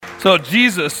So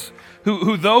Jesus,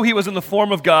 who though he was in the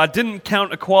form of God, didn't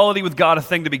count equality with God a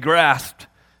thing to be grasped,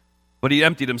 but he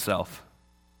emptied himself.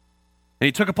 And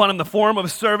he took upon him the form of a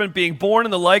servant, being born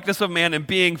in the likeness of man, and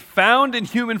being found in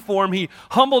human form, he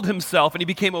humbled himself, and he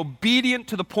became obedient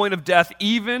to the point of death,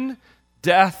 even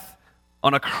death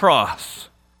on a cross.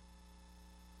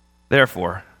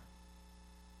 Therefore,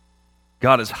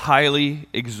 God has highly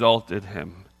exalted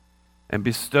him and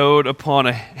bestowed upon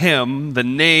him the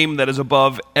name that is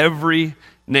above every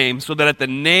name, so that at the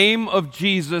name of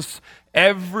Jesus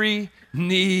every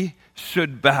knee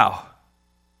should bow,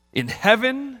 in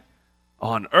heaven,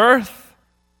 on earth,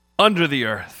 under the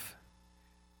earth.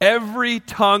 Every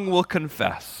tongue will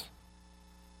confess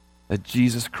that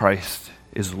Jesus Christ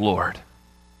is Lord,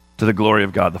 to the glory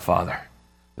of God the Father.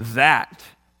 That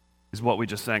is what we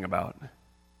just sang about.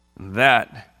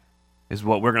 That is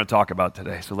what we're going to talk about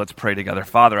today. So let's pray together.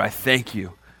 Father, I thank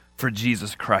you for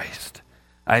Jesus Christ.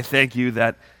 I thank you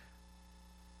that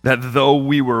though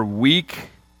we were weak,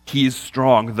 he is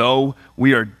strong. Though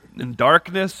we are in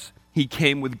darkness, he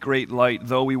came with great light.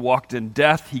 Though we walked in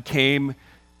death, he came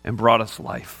and brought us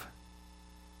life.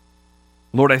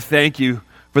 Lord, I thank you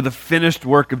for the finished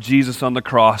work of Jesus on the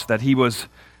cross, that he was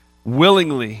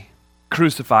willingly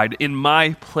crucified in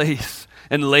my place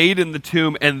and laid in the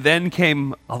tomb, and then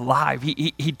came alive.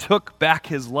 He took back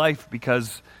his life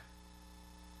because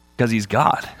he's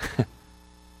God.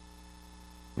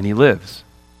 And he lives.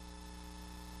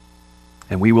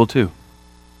 And we will too.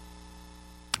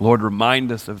 Lord,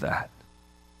 remind us of that.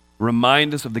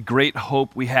 Remind us of the great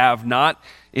hope we have, not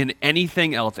in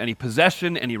anything else, any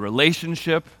possession, any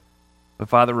relationship, but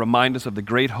Father, remind us of the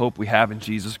great hope we have in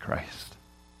Jesus Christ.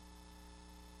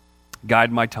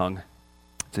 Guide my tongue.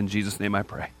 It's in Jesus' name I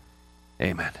pray.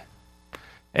 Amen.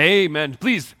 Amen.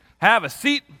 Please have a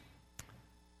seat.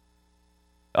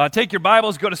 Take your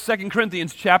Bibles, go to 2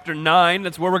 Corinthians chapter 9.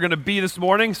 That's where we're going to be this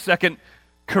morning, 2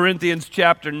 Corinthians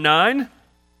chapter 9.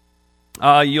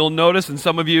 You'll notice, and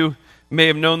some of you may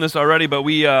have known this already, but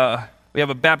we have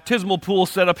a baptismal pool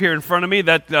set up here in front of me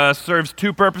that serves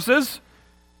two purposes.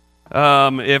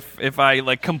 If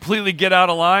I completely get out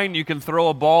of line, you can throw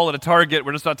a ball at a target.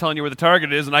 We're just not telling you where the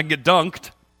target is, and I can get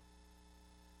dunked.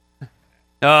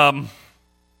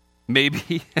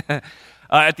 Maybe.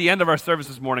 At the end of our service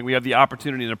this morning, we have the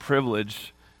opportunity and a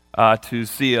privilege to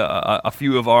see a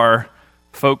few of our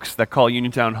folks that call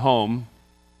Uniontown home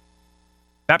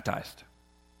baptized.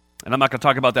 And I'm not going to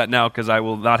talk about that now because I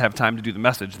will not have time to do the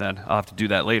message then. I'll have to do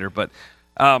that later. But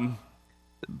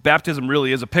baptism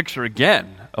really is a picture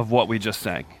again of what we just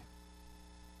sang.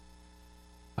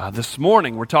 This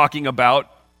morning we're talking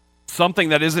about something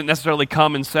that isn't necessarily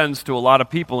common sense to a lot of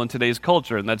people in today's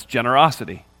culture, and that's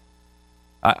generosity.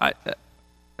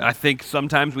 I think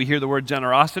sometimes we hear the word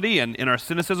generosity, and in our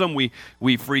cynicism,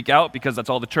 we freak out because that's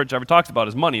all the church ever talks about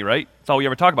is money, right? That's all we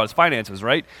ever talk about is finances,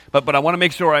 right? But I want to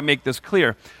make sure I make this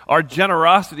clear. Our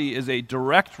generosity is a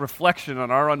direct reflection on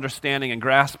our understanding and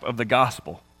grasp of the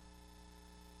gospel.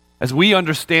 As we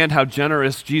understand how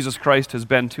generous Jesus Christ has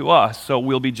been to us, so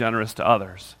we'll be generous to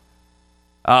others.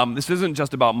 This isn't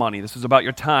just about money. This is about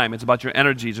your time. It's about your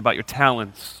energy. It's about your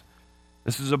talents.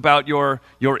 This is about your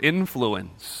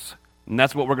influence. And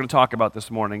that's what we're going to talk about this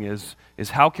morning is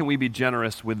how can we be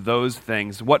generous with those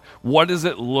things? What does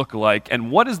it look like?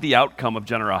 And what is the outcome of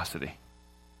generosity?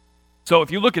 So if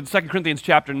you look at 2 Corinthians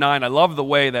chapter 9, I love the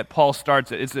way that Paul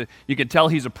starts it. You can tell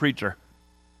he's a preacher.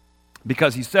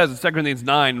 Because he says in 2 Corinthians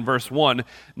 9, verse 1,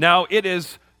 now it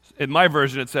is, in my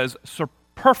version it says,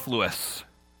 superfluous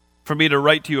for me to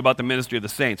write to you about the ministry of the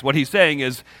saints. What he's saying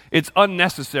is, it's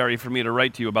unnecessary for me to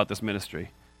write to you about this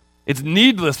ministry. It's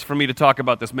needless for me to talk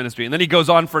about this ministry. And then he goes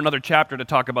on for another chapter to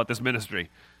talk about this ministry.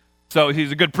 So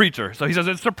he's a good preacher. So he says,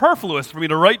 it's superfluous for me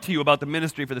to write to you about the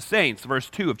ministry for the saints. Verse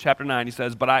 2 of chapter 9, he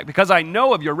says, because I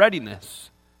know of your readiness,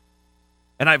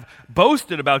 and I've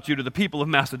boasted about you to the people of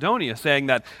Macedonia, saying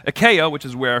that Achaia, which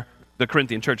is where the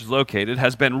Corinthian church is located,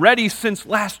 has been ready since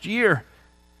last year.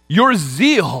 Your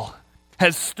zeal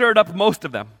has stirred up most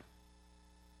of them.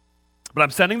 But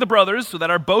I'm sending the brothers so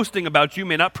that our boasting about you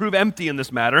may not prove empty in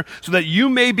this matter, so that you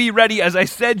may be ready as I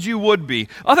said you would be.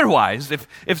 Otherwise,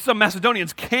 if some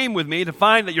Macedonians came with me to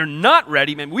find that you're not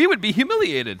ready, man, we would be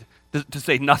humiliated, to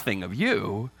say nothing of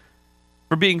you,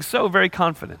 for being so very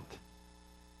confident.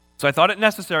 So I thought it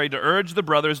necessary to urge the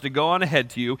brothers to go on ahead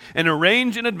to you and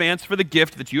arrange in advance for the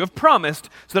gift that you have promised,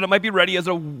 so that it might be ready as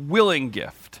a willing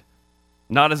gift,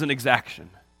 not as an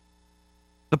exaction.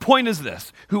 The point is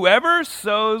this: whoever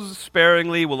sows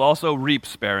sparingly will also reap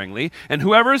sparingly, and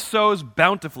whoever sows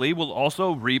bountifully will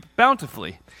also reap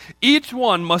bountifully. Each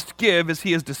one must give as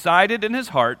he has decided in his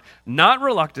heart, not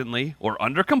reluctantly or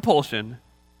under compulsion,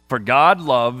 for God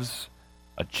loves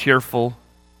a cheerful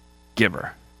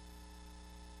giver.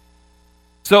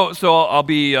 So I'll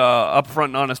be upfront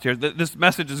and honest here. This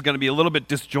message is going to be a little bit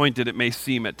disjointed, it may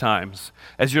seem at times.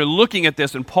 As you're looking at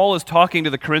this, and Paul is talking to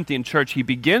the Corinthian church, he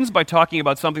begins by talking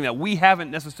about something that we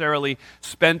haven't necessarily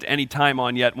spent any time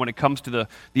on yet when it comes to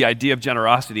the idea of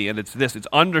generosity, and it's this. It's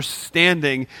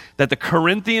understanding that the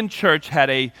Corinthian church had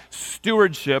a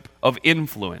stewardship of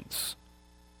influence.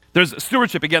 There's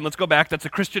stewardship. Again, let's go back. That's a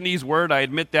Christianese word. I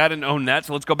admit that and own that.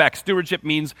 So let's go back. Stewardship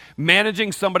means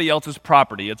managing somebody else's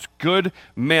property. It's good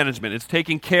management. It's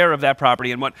taking care of that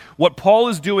property. And what Paul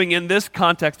is doing in this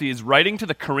context, he is writing to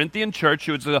the Corinthian church,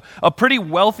 who is a pretty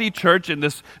wealthy church in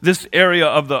this area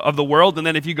of the world. And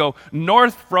then if you go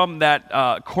north from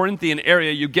that Corinthian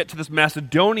area, you get to this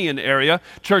Macedonian area,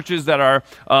 churches that are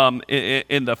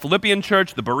in the Philippian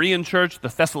church, the Berean church, the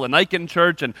Thessalonican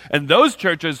church, and those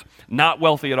churches not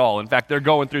wealthy at all. In fact, they're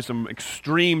going through some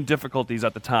extreme difficulties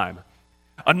at the time.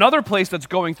 Another place that's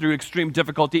going through extreme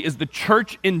difficulty is the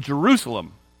church in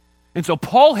Jerusalem. And so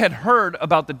Paul had heard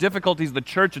about the difficulties the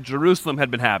church at Jerusalem had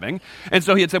been having. And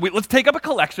so he had said, let's take up a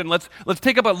collection. Let's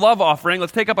take up a love offering.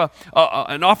 Let's take up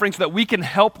an offering so that we can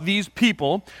help these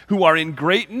people who are in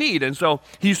great need. And so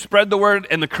he spread the word,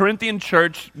 and the Corinthian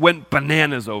church went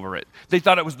bananas over it. They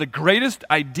thought it was the greatest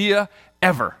idea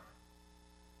ever.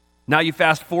 Now you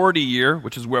fast forward a year,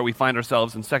 which is where we find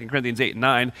ourselves in 2 Corinthians 8 and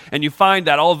 9, and you find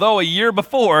that although a year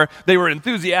before they were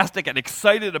enthusiastic and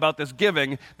excited about this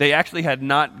giving, they actually had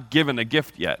not given a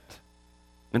gift yet.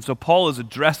 And so Paul is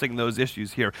addressing those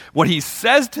issues here. What he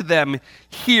says to them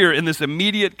here in this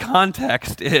immediate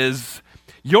context is,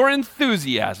 your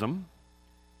enthusiasm,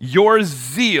 your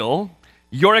zeal,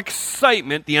 your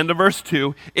excitement, the end of verse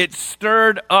 2, it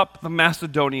stirred up the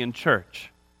Macedonian church.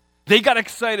 They got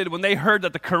excited when they heard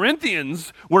that the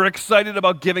Corinthians were excited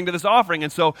about giving to this offering.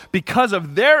 And so because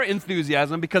of their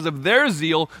enthusiasm, because of their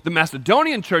zeal, the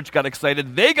Macedonian church got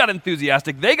excited. They got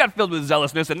enthusiastic. They got filled with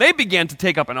zealousness, and they began to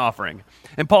take up an offering.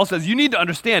 And Paul says, you need to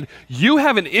understand, you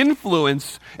have an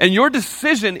influence, and your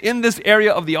decision in this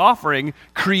area of the offering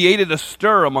created a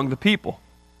stir among the people.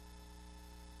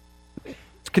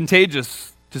 It's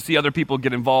contagious to see other people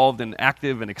get involved and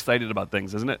active and excited about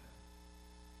things, isn't it?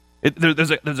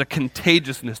 There's a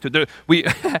contagiousness to it.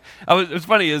 It's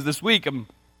funny, is this week I'm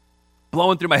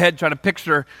blowing through my head trying to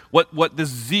picture what this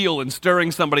zeal and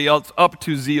stirring somebody else up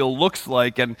to zeal looks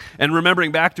like, and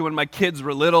remembering back to when my kids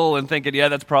were little and thinking, yeah,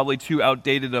 that's probably too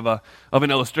outdated of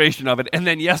an illustration of it. And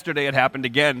then yesterday it happened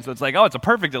again, so it's like, oh, it's a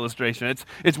perfect illustration.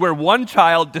 It's where one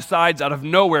child decides out of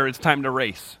nowhere it's time to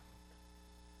race.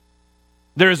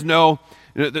 There's no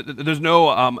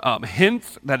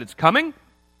hints that it's coming.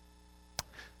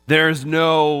 There's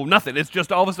nothing. It's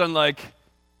just all of a sudden like,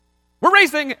 we're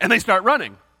racing, and they start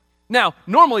running. Now,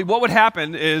 normally what would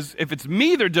happen is if it's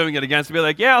me they're doing it against, to be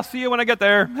like, yeah, I'll see you when I get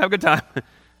there. Have a good time.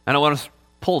 I don't want to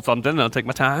pull something. I'll take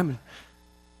my time.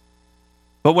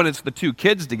 But when it's the two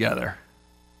kids together,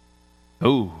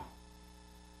 ooh,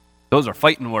 those are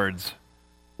fighting words.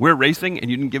 We're racing,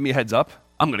 and you didn't give me a heads up.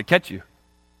 I'm going to catch you.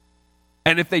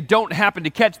 And if they don't happen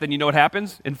to catch, then you know what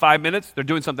happens? In 5 minutes, they're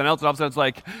doing something else, and all of a sudden it's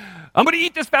like, I'm going to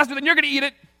eat this faster than you're going to eat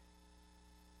it.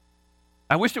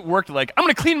 I wish it worked like, I'm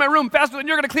going to clean my room faster than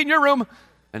you're going to clean your room.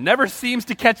 It never seems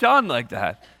to catch on like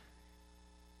that.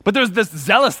 But there's this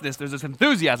zealousness, there's this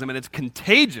enthusiasm, and it's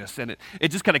contagious, and it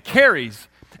just kind of carries.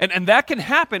 And that can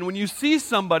happen when you see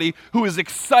somebody who is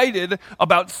excited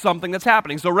about something that's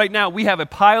happening. So right now, we have a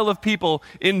pile of people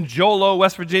in Jolo,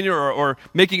 West Virginia, or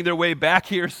making their way back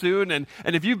here soon. And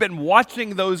if you've been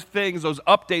watching those things, those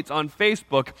updates on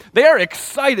Facebook, they are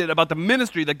excited about the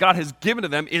ministry that God has given to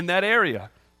them in that area.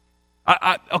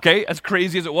 Okay, as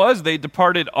crazy as it was, they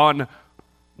departed on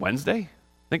Wednesday?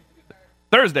 I think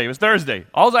Thursday. It was Thursday.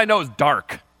 All I know is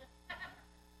dark.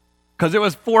 Because it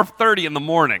was 4:30 in the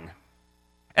morning.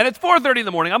 And it's 4:30 in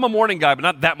the morning. I'm a morning guy, but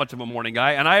not that much of a morning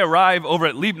guy. And I arrive over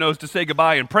at Liebno's to say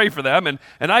goodbye and pray for them.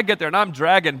 And I get there and I'm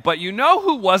dragging. But you know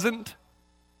who wasn't?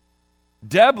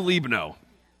 Deb Liebno.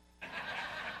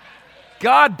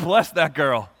 God bless that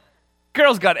girl.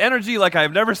 Girl's got energy like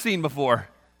I've never seen before.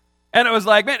 And it was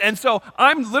like, man, and so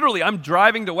I'm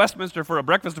driving to Westminster for a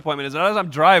breakfast appointment. And as I'm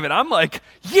driving, I'm like,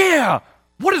 yeah,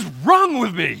 what is wrong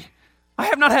with me? I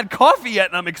have not had coffee yet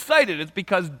and I'm excited. It's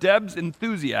because Deb's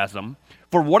enthusiasm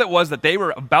for what it was that they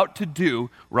were about to do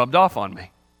rubbed off on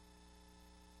me.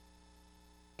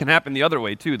 Can happen the other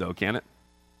way too, though, can it?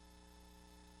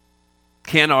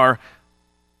 Can our,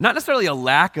 not necessarily a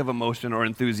lack of emotion or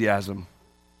enthusiasm,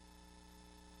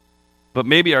 but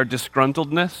maybe our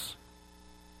disgruntledness,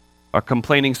 our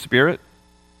complaining spirit,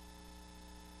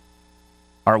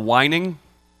 our whining,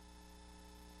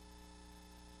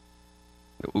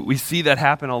 we see that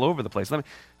happen all over the place. And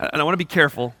I want to be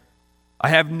careful. I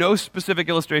have no specific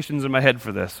illustrations in my head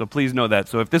for this, so please know that.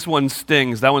 So if this one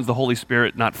stings, that one's the Holy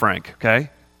Spirit, not Frank, okay?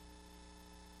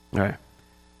 All right.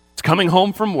 It's coming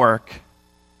home from work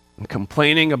and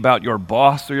complaining about your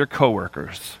boss or your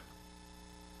coworkers,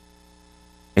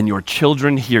 and your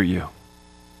children hear you.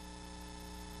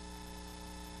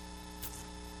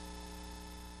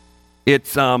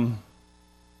 It's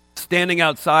standing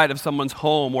outside of someone's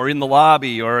home or in the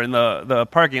lobby or in the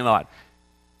parking lot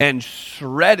and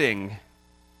shredding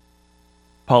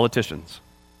politicians.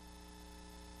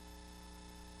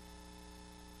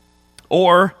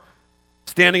 Or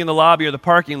standing in the lobby or the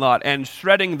parking lot and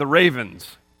shredding the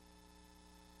Ravens.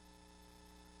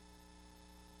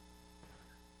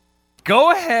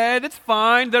 Go ahead, it's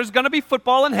fine. There's going to be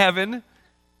football in heaven.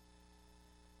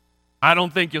 I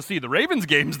don't think you'll see the Ravens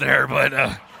games there, but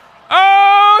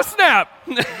oh, snap.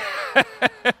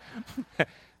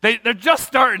 They're just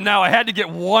starting now. I had to get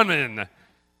one in.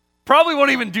 Probably won't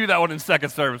even do that one in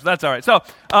second service. That's all right. So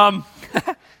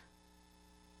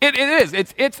it is.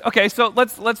 It's okay. So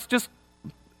let's just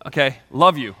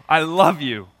love you. I love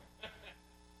you.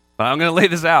 But I'm going to lay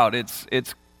this out.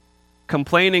 It's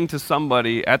complaining to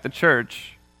somebody at the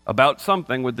church about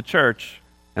something with the church,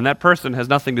 and that person has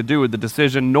nothing to do with the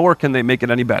decision, nor can they make it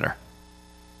any better.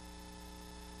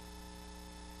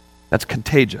 That's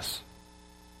contagious.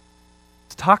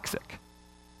 It's toxic.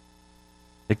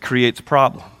 It creates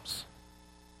problems.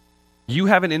 You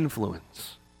have an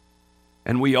influence,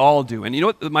 and we all do. And you know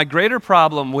what? My greater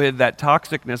problem with that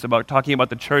toxicness about talking about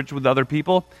the church with other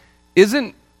people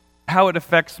isn't how it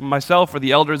affects myself or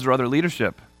the elders or other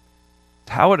leadership.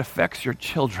 It's how it affects your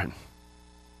children.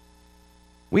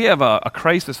 We have a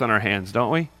crisis on our hands,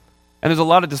 don't we? And there's a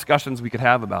lot of discussions we could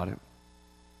have about it.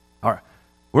 All right.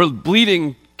 We're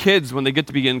bleeding kids when they get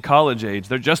to be in college age.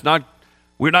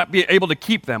 We're not able to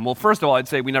keep them. Well, first of all, I'd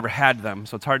say we never had them,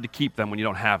 so it's hard to keep them when you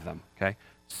don't have them, okay?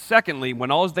 Secondly,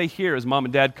 when all they hear is mom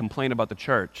and dad complain about the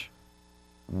church,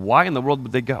 why in the world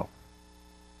would they go?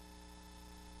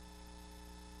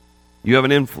 You have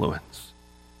an influence.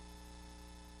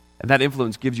 And that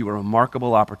influence gives you a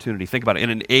remarkable opportunity. Think about it. In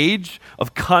an age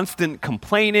of constant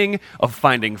complaining, of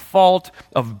finding fault,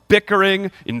 of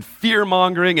bickering, in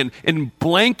fear-mongering, and in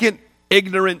blanket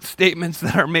ignorant statements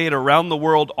that are made around the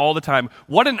world all the time,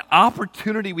 what an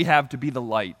opportunity we have to be the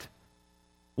light.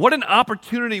 What an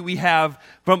opportunity we have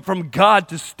from God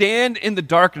to stand in the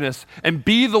darkness and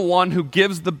be the one who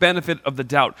gives the benefit of the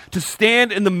doubt. To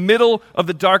stand in the middle of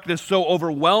the darkness so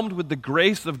overwhelmed with the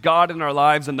grace of God in our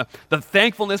lives and the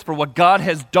thankfulness for what God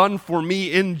has done for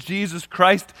me in Jesus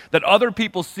Christ, that other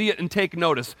people see it and take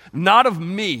notice, not of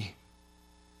me,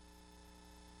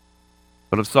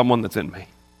 but of someone that's in me.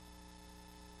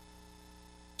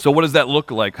 So what does that look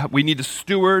like? We need to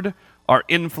steward our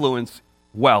influence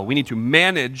well. We need to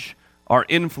manage our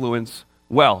influence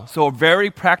well. So a very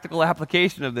practical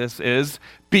application of this is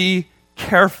be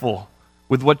careful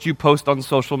with what you post on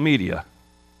social media.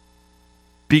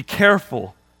 Be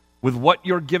careful with what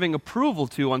you're giving approval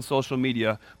to on social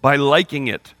media by liking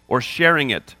it or sharing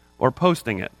it or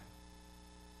posting it.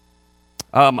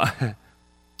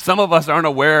 Some of us aren't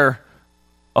aware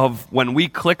of when we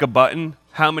click a button,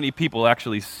 how many people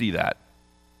actually see that.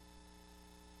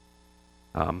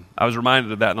 I was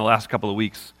reminded of that in the last couple of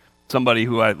weeks. Somebody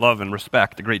who I love and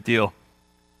respect a great deal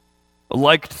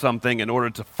liked something in order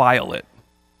to file it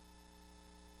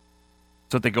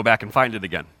so that they go back and find it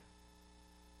again.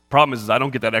 Problem is I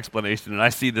don't get that explanation, and I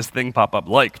see this thing pop up,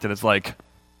 liked, and it's like,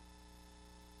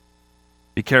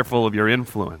 be careful of your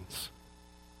influence.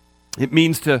 It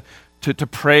means to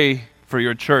pray for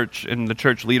your church and the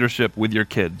church leadership with your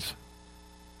kids.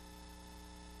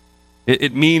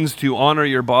 It means to honor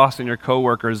your boss and your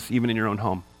coworkers even in your own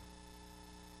home.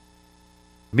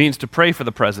 It means to pray for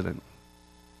the president.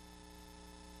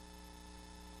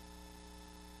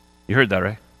 You heard that,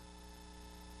 right?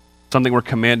 Something we're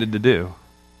commanded to do.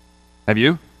 Have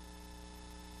you?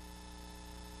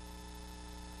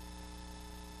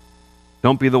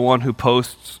 Don't be the one who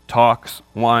posts, talks,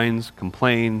 whines,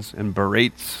 complains, and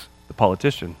berates the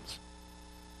politicians.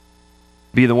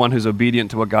 Be the one who's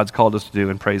obedient to what God's called us to do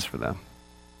and prays for them.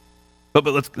 But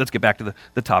let's get back to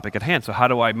the topic at hand. So how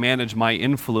do I manage my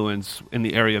influence in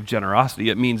the area of generosity?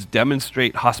 It means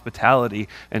demonstrate hospitality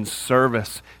and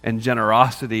service and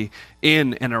generosity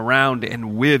in and around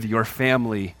and with your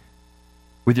family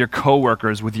with your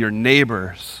coworkers, with your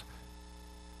neighbors.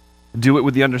 Do it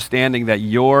with the understanding that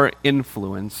your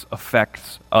influence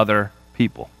affects other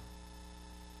people.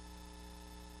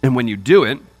 And when you do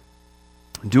it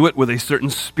with a certain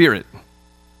spirit.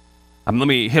 Let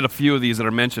me hit a few of these that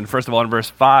are mentioned. First of all, in verse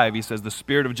 5, he says, the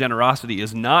spirit of generosity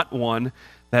is not one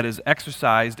that is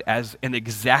exercised as an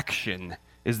exaction,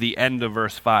 is the end of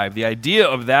verse 5. The idea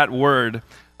of that word,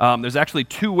 there's actually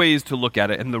two ways to look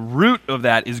at it, and the root of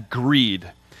that is greed.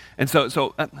 And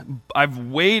so I've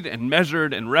weighed and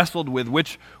measured and wrestled with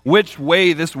which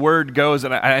way this word goes,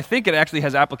 and I think it actually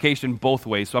has application both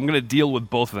ways, so I'm going to deal with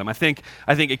both of them. I think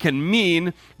it can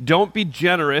mean don't be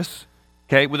generous,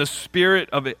 okay, with a spirit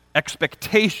of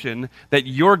expectation that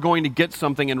you're going to get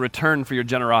something in return for your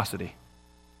generosity.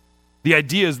 The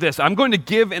idea is this: I'm going to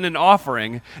give in an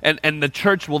offering, and the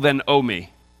church will then owe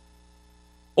me.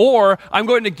 Or I'm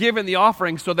going to give in the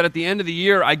offering so that at the end of the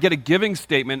year I get a giving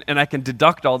statement and I can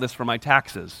deduct all this from my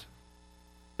taxes.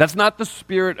 That's not the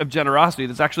spirit of generosity.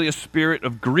 That's actually a spirit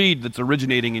of greed that's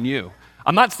originating in you.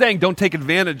 I'm not saying don't take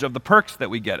advantage of the perks that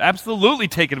we get. Absolutely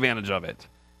take advantage of it.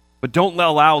 But don't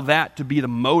allow that to be the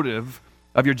motive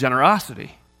of your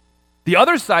generosity. The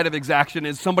other side of exaction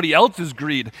is somebody else's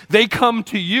greed. They come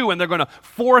to you and they're going to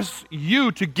force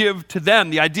you to give to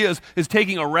them. The idea is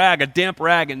taking a rag, a damp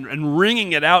rag, and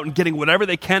wringing it out and getting whatever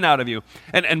they can out of you.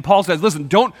 And Paul says, listen,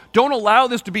 don't allow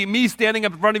this to be me standing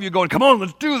up in front of you going, come on,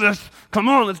 let's do this. Come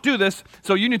on, let's do this.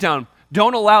 So Uniontown,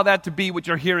 don't allow that to be what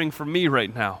you're hearing from me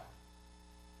right now.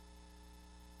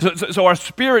 So our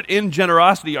spirit in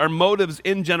generosity, our motives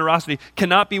in generosity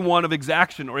cannot be one of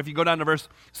exaction. Or if you go down to verse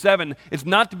 7, it's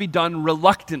not to be done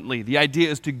reluctantly. The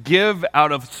idea is to give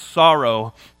out of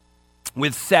sorrow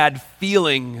with sad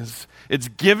feelings. It's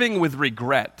giving with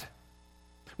regret.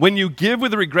 When you give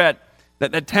with regret,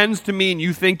 that tends to mean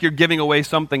you think you're giving away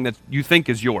something that you think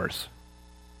is yours.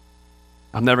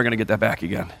 I'm never going to get that back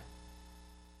again.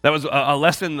 That was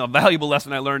a valuable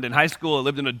lesson I learned in high school. I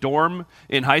lived in a dorm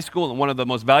in high school, and one of the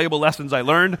most valuable lessons I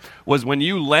learned was when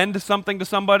you lend something to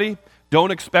somebody,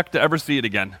 don't expect to ever see it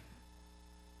again.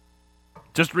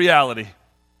 Just reality.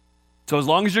 So as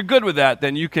long as you're good with that,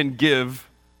 then you can give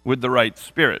with the right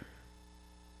spirit.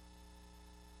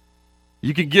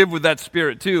 You can give with that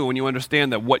spirit too when you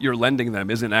understand that what you're lending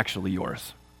them isn't actually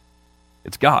yours.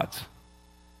 It's God's.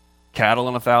 Cattle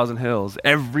on 1,000 hills.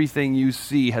 Everything you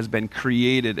see has been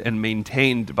created and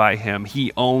maintained by him.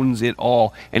 He owns it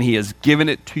all, and he has given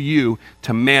it to you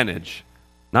to manage,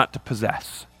 not to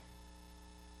possess.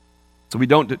 So we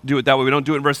don't do it that way. We don't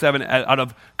do it in verse 7 out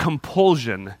of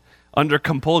compulsion, under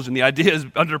compulsion. The idea is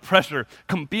under pressure.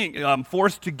 Being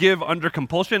forced to give under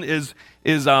compulsion is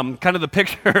kind of the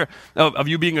picture of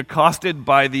you being accosted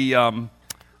by the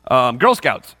Girl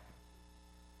Scouts.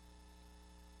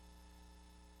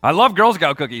 I love Girl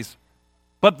Scout cookies,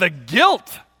 but the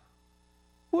guilt.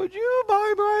 Would you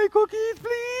buy my cookies,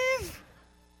 please?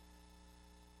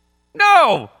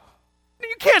 No.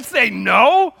 You can't say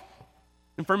no.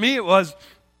 And for me, it was,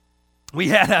 we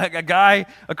had a guy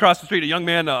across the street, a young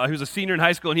man who was a senior in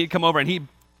high school, and he'd come over and he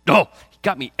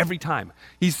got me every time.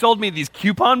 He sold me these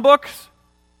coupon books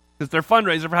because they're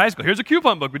fundraiser for high school. Here's a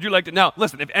coupon book. Would you like to? Now,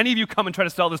 listen, if any of you come and try to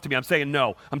sell this to me, I'm saying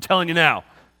no. I'm telling you now.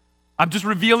 I'm just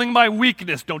revealing my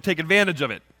weakness. Don't take advantage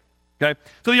of it. Okay?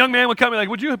 So the young man would come and like,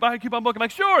 would you buy a coupon book? I'm like,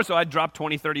 sure. So I'd drop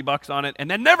 $20, $30 on it and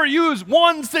then never use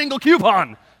one single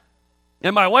coupon.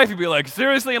 And my wife would be like,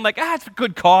 seriously? I'm like, it's a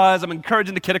good cause. I'm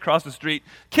encouraging the kid across the street.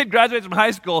 Kid graduates from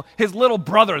high school. His little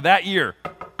brother that year.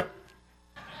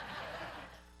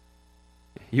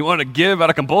 You want to give out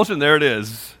of compulsion? There it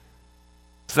is.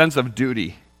 Sense of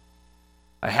duty.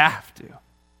 I have to.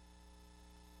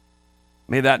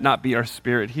 May that not be our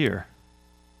spirit here.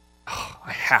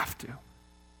 I have to.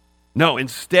 No,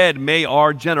 instead, may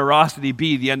our generosity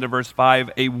be, the end of verse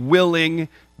 5, a willing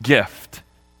gift.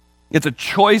 It's a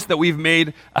choice that we've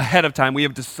made ahead of time. We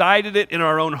have decided it in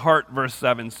our own heart, verse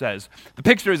 7 says. The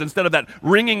picture is instead of that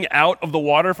wringing out of the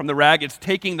water from the rag, it's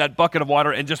taking that bucket of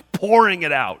water and just pouring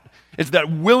it out. It's that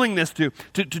willingness to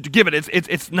give it.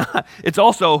 It's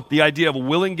also the idea of a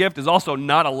willing gift is also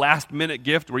not a last minute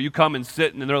gift where you come and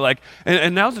sit and they're like,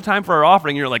 and now's the time for our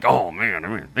offering. And you're like, oh man, I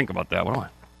mean, think about that. What do I?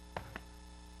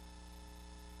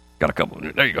 Got a couple.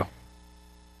 There you go.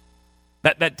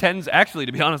 That tends, actually,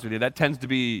 to be honest with you, that tends to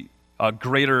be a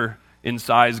greater in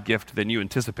size gift than you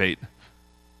anticipate.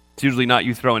 It's usually not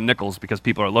you throwing nickels because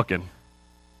people are looking.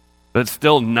 But it's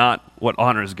still not what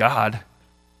honors God.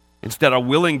 Instead, a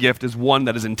willing gift is one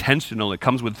that is intentional. It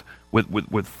comes with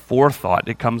forethought.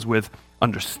 It comes with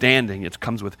understanding. It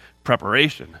comes with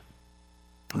preparation.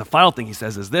 And the final thing he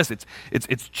says is this,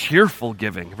 it's cheerful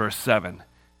giving, verse 7.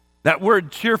 That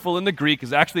word cheerful in the Greek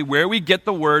is actually where we get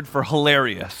the word for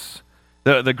hilarious.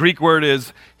 The Greek word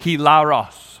is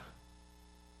hilaros.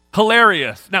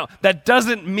 Hilarious. Now, that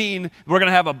doesn't mean we're going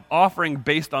to have an offering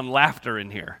based on laughter in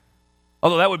here.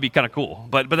 Although that would be kind of cool,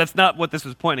 but that's not what this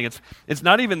is pointing. It's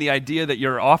not even the idea that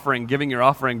your offering, giving your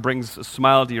offering, brings a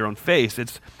smile to your own face.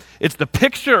 It's the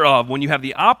picture of when you have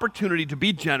the opportunity to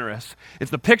be generous.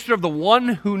 It's the picture of the one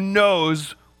who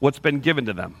knows what's been given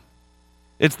to them.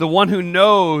 It's the one who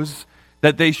knows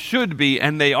that they should be,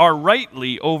 and they are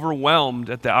rightly overwhelmed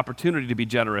at the opportunity to be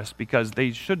generous because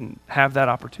they shouldn't have that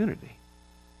opportunity.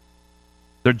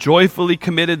 They're joyfully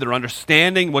committed. They're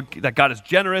understanding that God is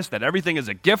generous, that everything is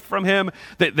a gift from Him.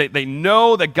 They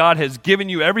know that God has given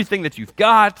you everything that you've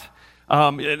got.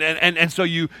 And so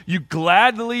you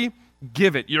gladly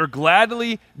give it. You're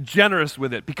gladly generous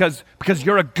with it because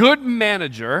you're a good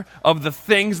manager of the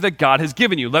things that God has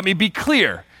given you. Let me be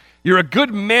clear. You're a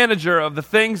good manager of the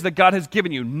things that God has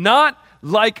given you, not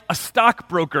like a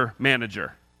stockbroker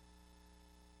manager,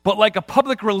 but like a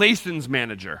public relations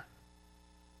manager.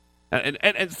 And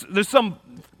there's some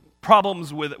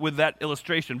problems with that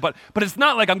illustration, but it's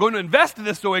not like I'm going to invest in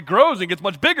this so it grows and gets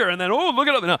much bigger, and then, look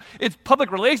at it. No, it's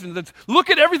public relations. It's look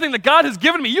at everything that God has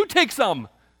given me. You take some.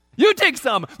 You take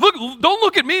some. Look, don't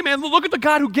look at me, man. Look at the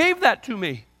God who gave that to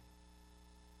me.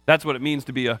 That's what it means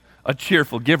to be a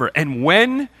cheerful giver. And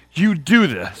when you do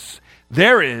this,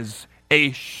 there is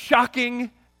a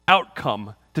shocking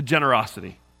outcome to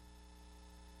generosity.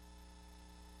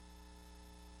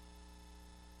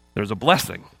 There's a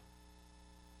blessing.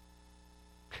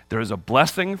 There is a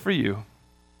blessing for you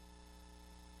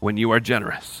when you are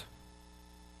generous.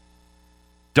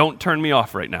 Don't turn me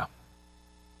off right now.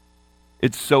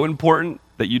 It's so important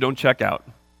that you don't check out.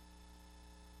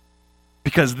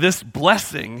 Because this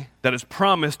blessing that is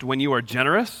promised when you are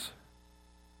generous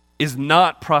is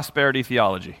not prosperity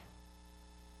theology.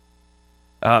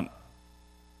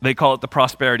 They call it the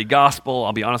prosperity gospel.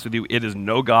 I'll be honest with you, it is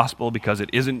no gospel because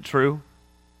it isn't true.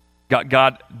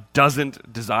 God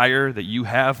doesn't desire that you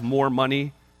have more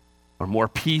money or more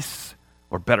peace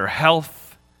or better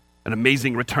health, an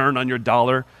amazing return on your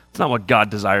dollar. It's not what God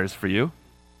desires for you.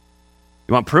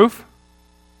 You want proof?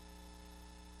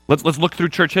 Let's look through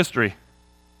church history.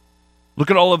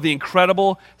 Look at all of the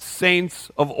incredible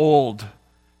saints of old,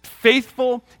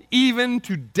 faithful even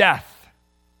to death.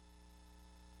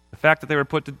 The fact that they were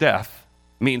put to death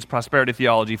means prosperity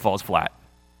theology falls flat.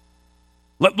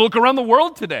 Look around the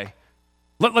world today.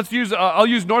 I'll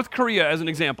use North Korea as an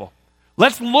example.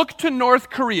 Let's look to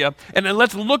North Korea, and then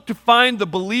let's look to find the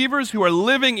believers who are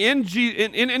living in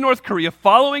North Korea,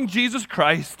 following Jesus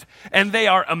Christ, and they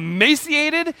are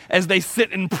emaciated as they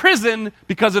sit in prison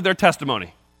because of their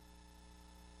testimony.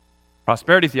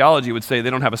 Prosperity theology would say they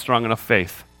don't have a strong enough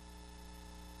faith.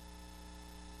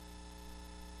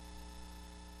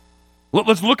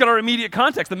 Let's look at our immediate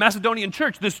context, the Macedonian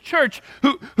church, this church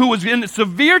who was in a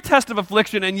severe test of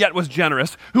affliction and yet was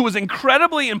generous, who was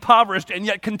incredibly impoverished and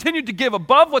yet continued to give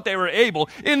above what they were able.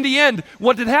 In the end,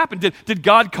 what did happen? Did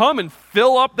God come and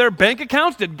fill up their bank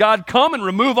accounts? Did God come and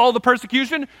remove all the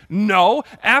persecution? No.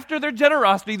 After their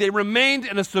generosity, they remained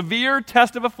in a severe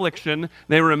test of affliction.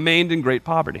 They remained in great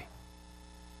poverty.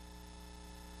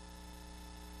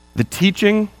 The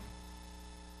teaching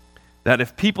that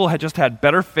if people had just had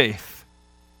better faith,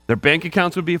 their bank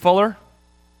accounts would be fuller,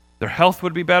 their health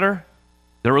would be better,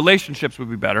 their relationships would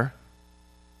be better,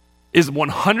 is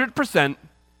 100%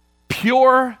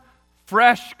 pure,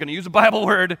 fresh, going to use a Bible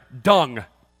word, dung.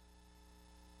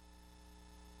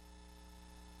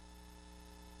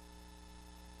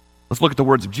 Let's look at the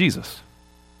words of Jesus.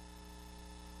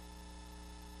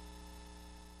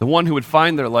 The one who would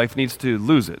find their life needs to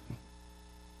lose it.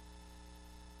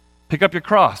 Pick up your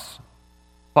cross.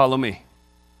 Follow me.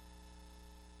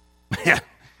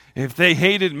 If they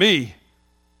hated me,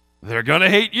 they're going to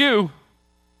hate you.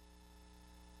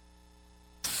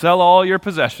 Sell all your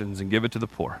possessions and give it to the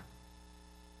poor.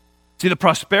 See, the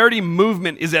prosperity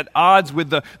movement is at odds with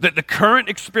the current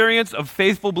experience of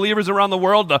faithful believers around the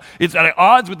world. It's at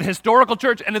odds with the historical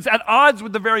church, and it's at odds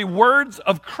with the very words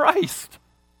of Christ.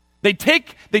 They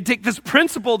take this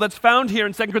principle that's found here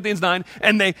in 2 Corinthians 9,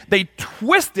 and they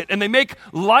twist it, and they make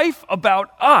life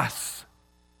about us.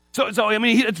 So I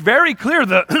mean, it's very clear,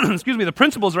 the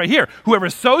principle is right here. Whoever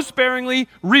sows sparingly,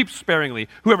 reaps sparingly.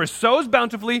 Whoever sows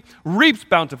bountifully, reaps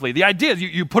bountifully. The idea is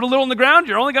you put a little in the ground,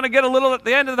 you're only going to get a little at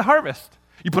the end of the harvest.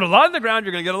 You put a lot in the ground,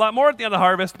 you're going to get a lot more at the end of the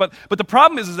harvest. But the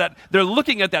problem is that they're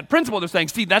looking at that principle, they're saying,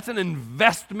 see, that's an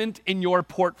investment in your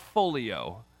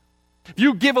portfolio. If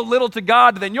you give a little to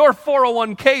God, then your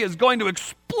 401k is going to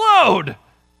explode.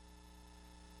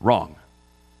 Wrong.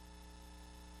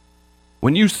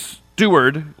 when you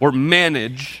steward or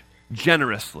manage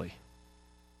generously,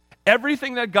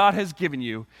 everything that God has given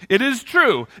you, it is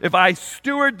true. If I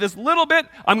steward this little bit,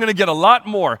 I'm going to get a lot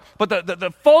more. But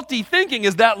the faulty thinking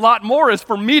is that lot more is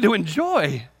for me to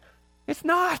enjoy. It's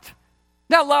not.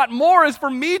 That lot more is for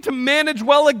me to manage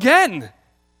well again.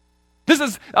 This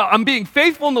is, I'm being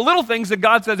faithful in the little things that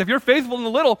God says, if you're faithful in the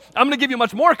little, I'm going to give you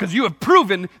much more because you have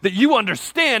proven that you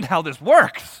understand how this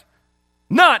works.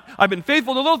 Not, I've been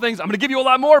faithful in the little things, I'm going to give you a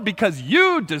lot more because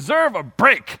you deserve a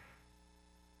break.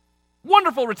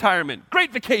 Wonderful retirement,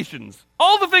 great vacations,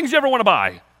 all the things you ever want to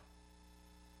buy.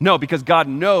 No, because God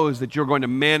knows that you're going to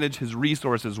manage his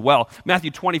resources well. Matthew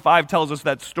 25 tells us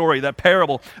that story, that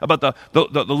parable about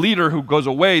the leader who goes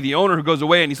away, the owner who goes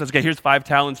away, and he says, okay, here's 5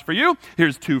 talents for you,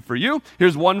 here's 2 for you,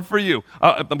 here's 1 for you.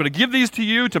 I'm going to give these to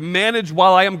you to manage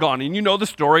while I am gone. And you know the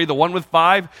story, the one with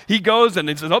 5, he goes and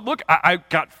he says, oh, look, I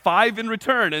got 5 in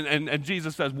return. And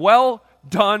Jesus says, well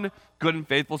done, good and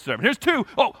faithful servant. Here's 2.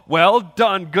 Oh, well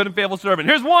done, good and faithful servant.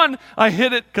 Here's 1. I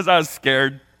hid it because I was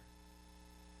scared.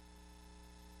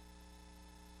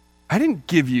 I didn't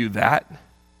give you that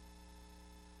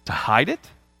to hide it.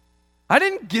 I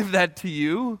didn't give that to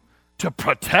you to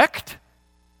protect.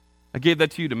 I gave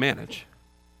that to you to manage.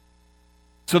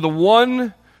 So the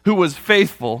one who was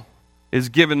faithful is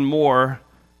given more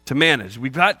to manage.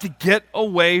 We've got to get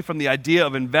away from the idea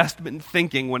of investment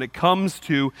thinking when it comes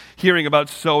to hearing about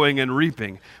sowing and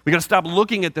reaping. We've got to stop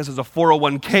looking at this as a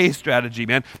 401k strategy,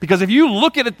 man. Because if you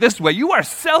look at it this way, you are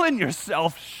selling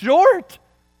yourself short.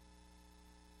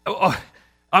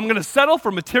 I'm going to settle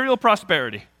for material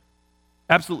prosperity.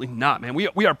 Absolutely not, man.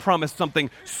 We are promised something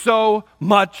so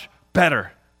much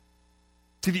better.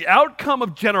 See, the outcome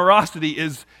of generosity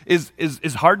is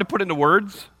hard to put into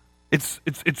words. It's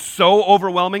so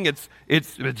overwhelming. It's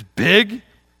big.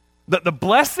 The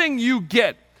blessing you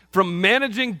get from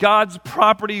managing God's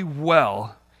property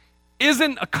well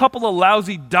isn't a couple of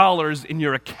lousy dollars in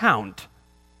your account.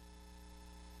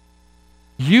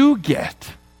 You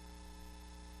get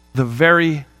the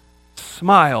very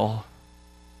smile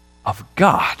of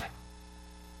God.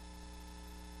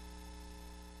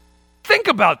 Think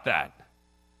about that.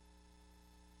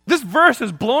 This verse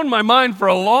has blown my mind for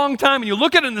a long time, and you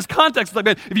look at it in this context, like,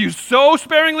 man, if you sow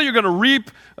sparingly, you're going to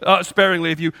reap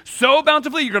sparingly. If you sow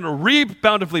bountifully, you're going to reap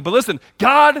bountifully. But listen,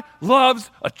 God loves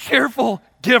a cheerful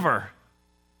giver.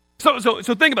 So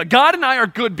think about it. God and I are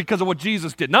good because of what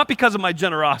Jesus did, not because of my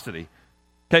generosity.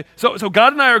 Okay, so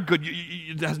God and I are good.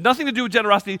 It has nothing to do with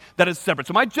generosity. That is separate.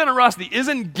 So my generosity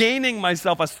isn't gaining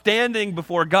myself a standing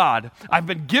before God. I've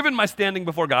been given my standing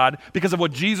before God because of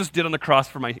what Jesus did on the cross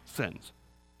for my sins.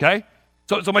 Okay?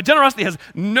 So my generosity has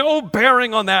no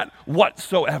bearing on that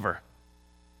whatsoever.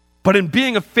 But in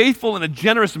being a faithful and a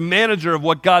generous manager of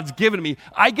what God's given me,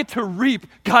 I get to reap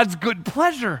God's good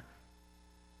pleasure.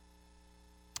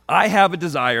 I have a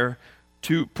desire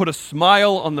to put a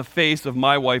smile on the face of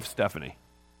my wife, Stephanie.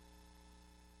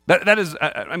 That is,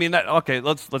 okay,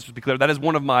 let's just be clear. That is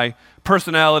one of my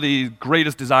personality's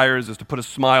greatest desires, is to put a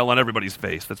smile on everybody's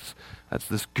face. That's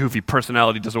this goofy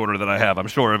personality disorder that I have. I'm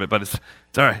sure of it, but it's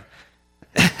all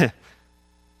right.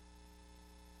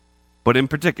 But in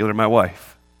particular, my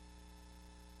wife.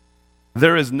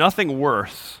 There is nothing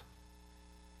worse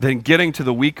than getting to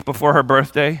the week before her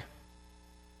birthday,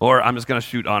 or I'm just going to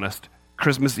shoot honest,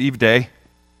 Christmas Eve day,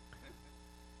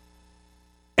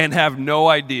 and have no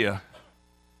idea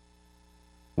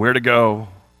where to go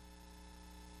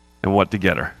and what to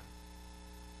get her.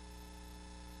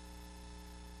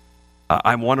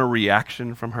 I want a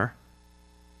reaction from her.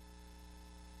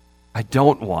 I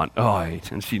don't want,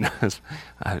 and she knows,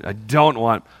 I don't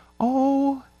want,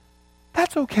 oh,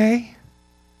 that's okay.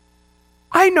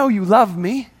 I know you love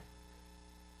me.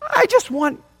 I just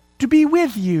want to be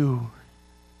with you.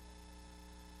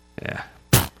 Yeah.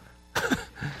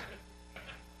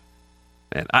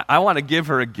 Man, I want to give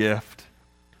her a gift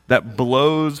that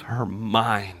blows her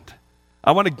mind.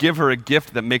 I want to give her a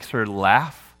gift that makes her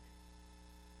laugh.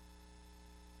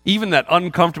 Even that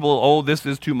uncomfortable, oh, this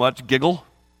is too much giggle.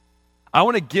 I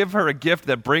want to give her a gift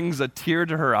that brings a tear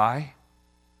to her eye.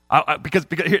 Because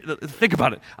here, think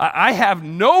about it. I have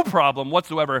no problem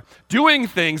whatsoever doing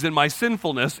things in my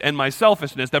sinfulness and my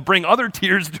selfishness that bring other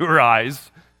tears to her eyes.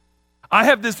 I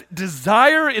have this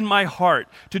desire in my heart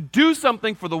to do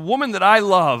something for the woman that I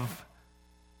love,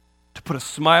 to put a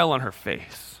smile on her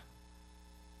face.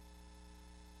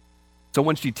 So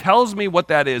when she tells me what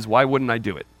that is, why wouldn't I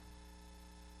do it?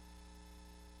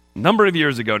 A number of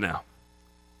years ago now,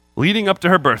 leading up to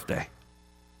her birthday,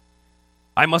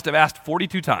 I must have asked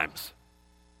 42 times,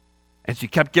 and she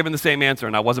kept giving the same answer,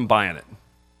 and I wasn't buying it.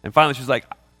 And finally she's like,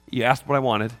 you asked what I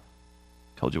wanted,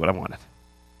 Told you what I wanted.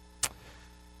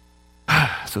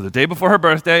 So the day before her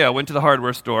birthday, I went to the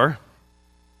hardware store.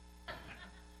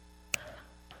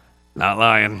 Not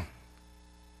lying.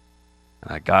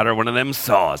 And I got her one of them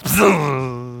saws.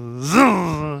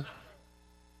 And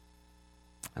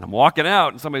I'm walking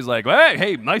out, and somebody's like,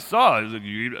 hey, nice saw.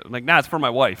 I'm like, nah, it's for my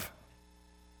wife.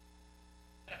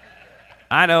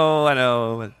 I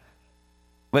know.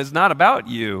 But it's not about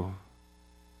you.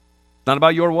 It's not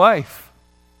about your wife.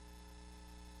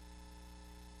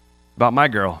 It's about my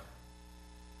girl.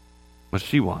 What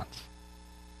she wants.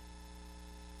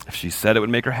 If she said it would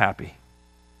make her happy,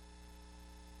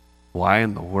 why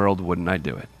in the world wouldn't I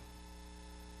do it?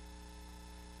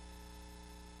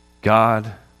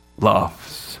 God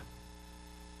loves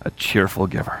a cheerful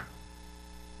giver.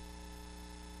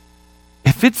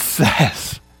 If it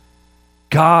says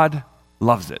God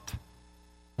loves it,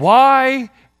 why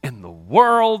in the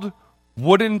world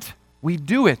wouldn't we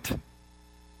do it?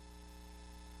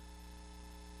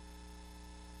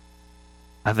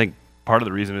 I think part of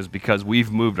the reason is because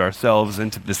we've moved ourselves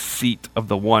into the seat of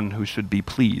the one who should be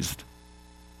pleased.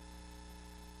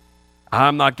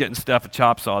 I'm not getting Steph a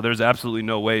chop saw. There's absolutely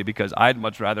no way, because I'd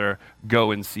much rather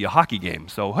go and see a hockey game.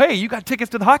 So, hey, you got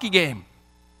tickets to the hockey game.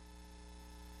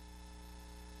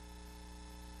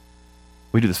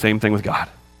 We do the same thing with God.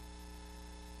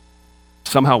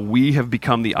 Somehow we have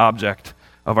become the object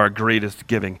of our greatest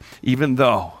giving, even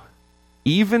though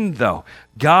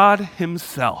God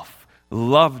himself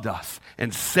loved us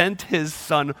and sent his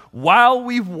son while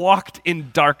we walked in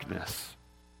darkness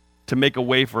to make a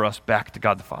way for us back to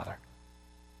God the Father.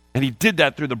 And he did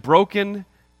that through the broken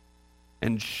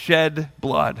and shed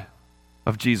blood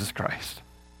of Jesus Christ.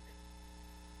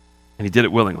 And he did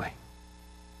it willingly.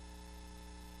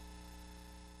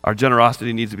 Our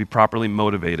generosity needs to be properly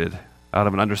motivated out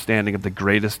of an understanding of the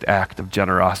greatest act of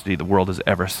generosity the world has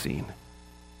ever seen.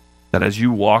 That as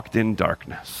you walked in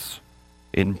darkness,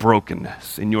 in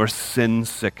brokenness, in your sin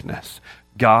sickness,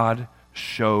 God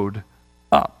showed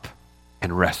up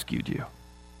and rescued you.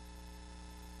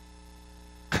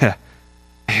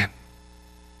 Man,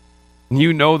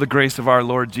 you know the grace of our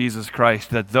Lord Jesus Christ,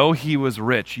 that though he was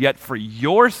rich, yet for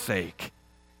your sake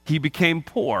he became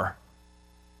poor,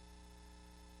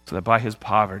 so that by his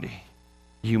poverty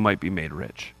you might be made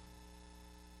rich.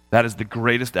 That is the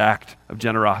greatest act of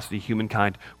generosity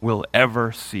humankind will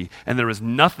ever see. And there is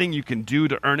nothing you can do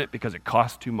to earn it because it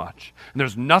costs too much. And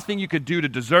there's nothing you could do to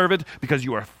deserve it because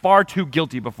you are far too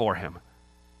guilty before him.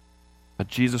 But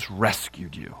Jesus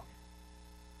rescued you.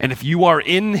 And if you are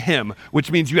in him,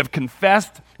 which means you have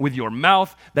confessed with your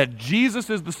mouth that Jesus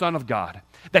is the Son of God,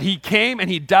 that he came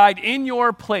and he died in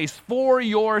your place for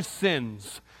your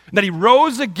sins, that he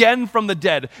rose again from the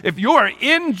dead. If you are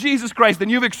in Jesus Christ, then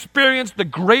you've experienced the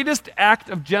greatest act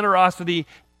of generosity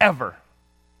ever.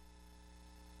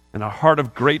 And a heart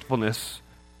of gratefulness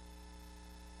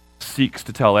seeks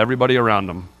to tell everybody around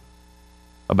him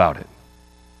about it.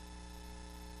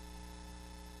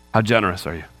 How generous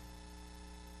are you?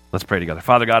 Let's pray together.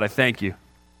 Father God, I thank you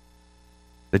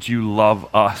that you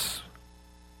love us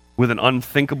with an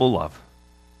unthinkable love.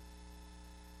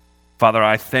 Father,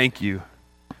 I thank you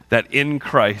that in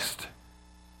Christ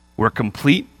we're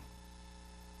complete,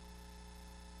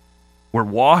 we're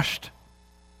washed,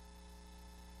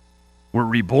 we're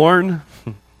reborn.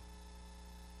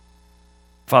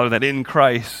 Father, that in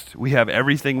Christ we have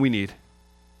everything we need.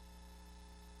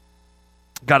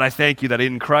 God, I thank you that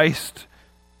in Christ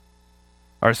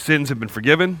our sins have been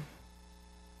forgiven,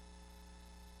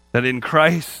 that in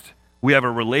Christ we have a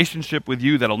relationship with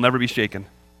you that'll never be shaken.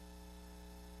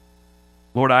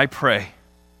 Lord, I pray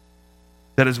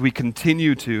that as we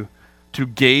continue to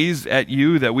gaze at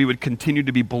you, that we would continue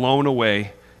to be blown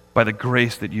away by the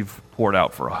grace that you've poured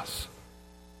out for us.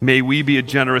 May we be a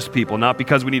generous people, not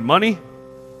because we need money,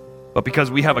 but because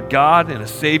we have a God and a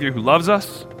Savior who loves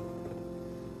us,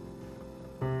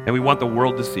 and we want the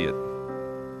world to see it.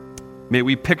 May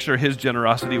we picture his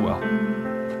generosity well.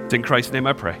 It's in Christ's name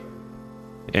I pray.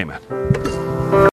 Amen.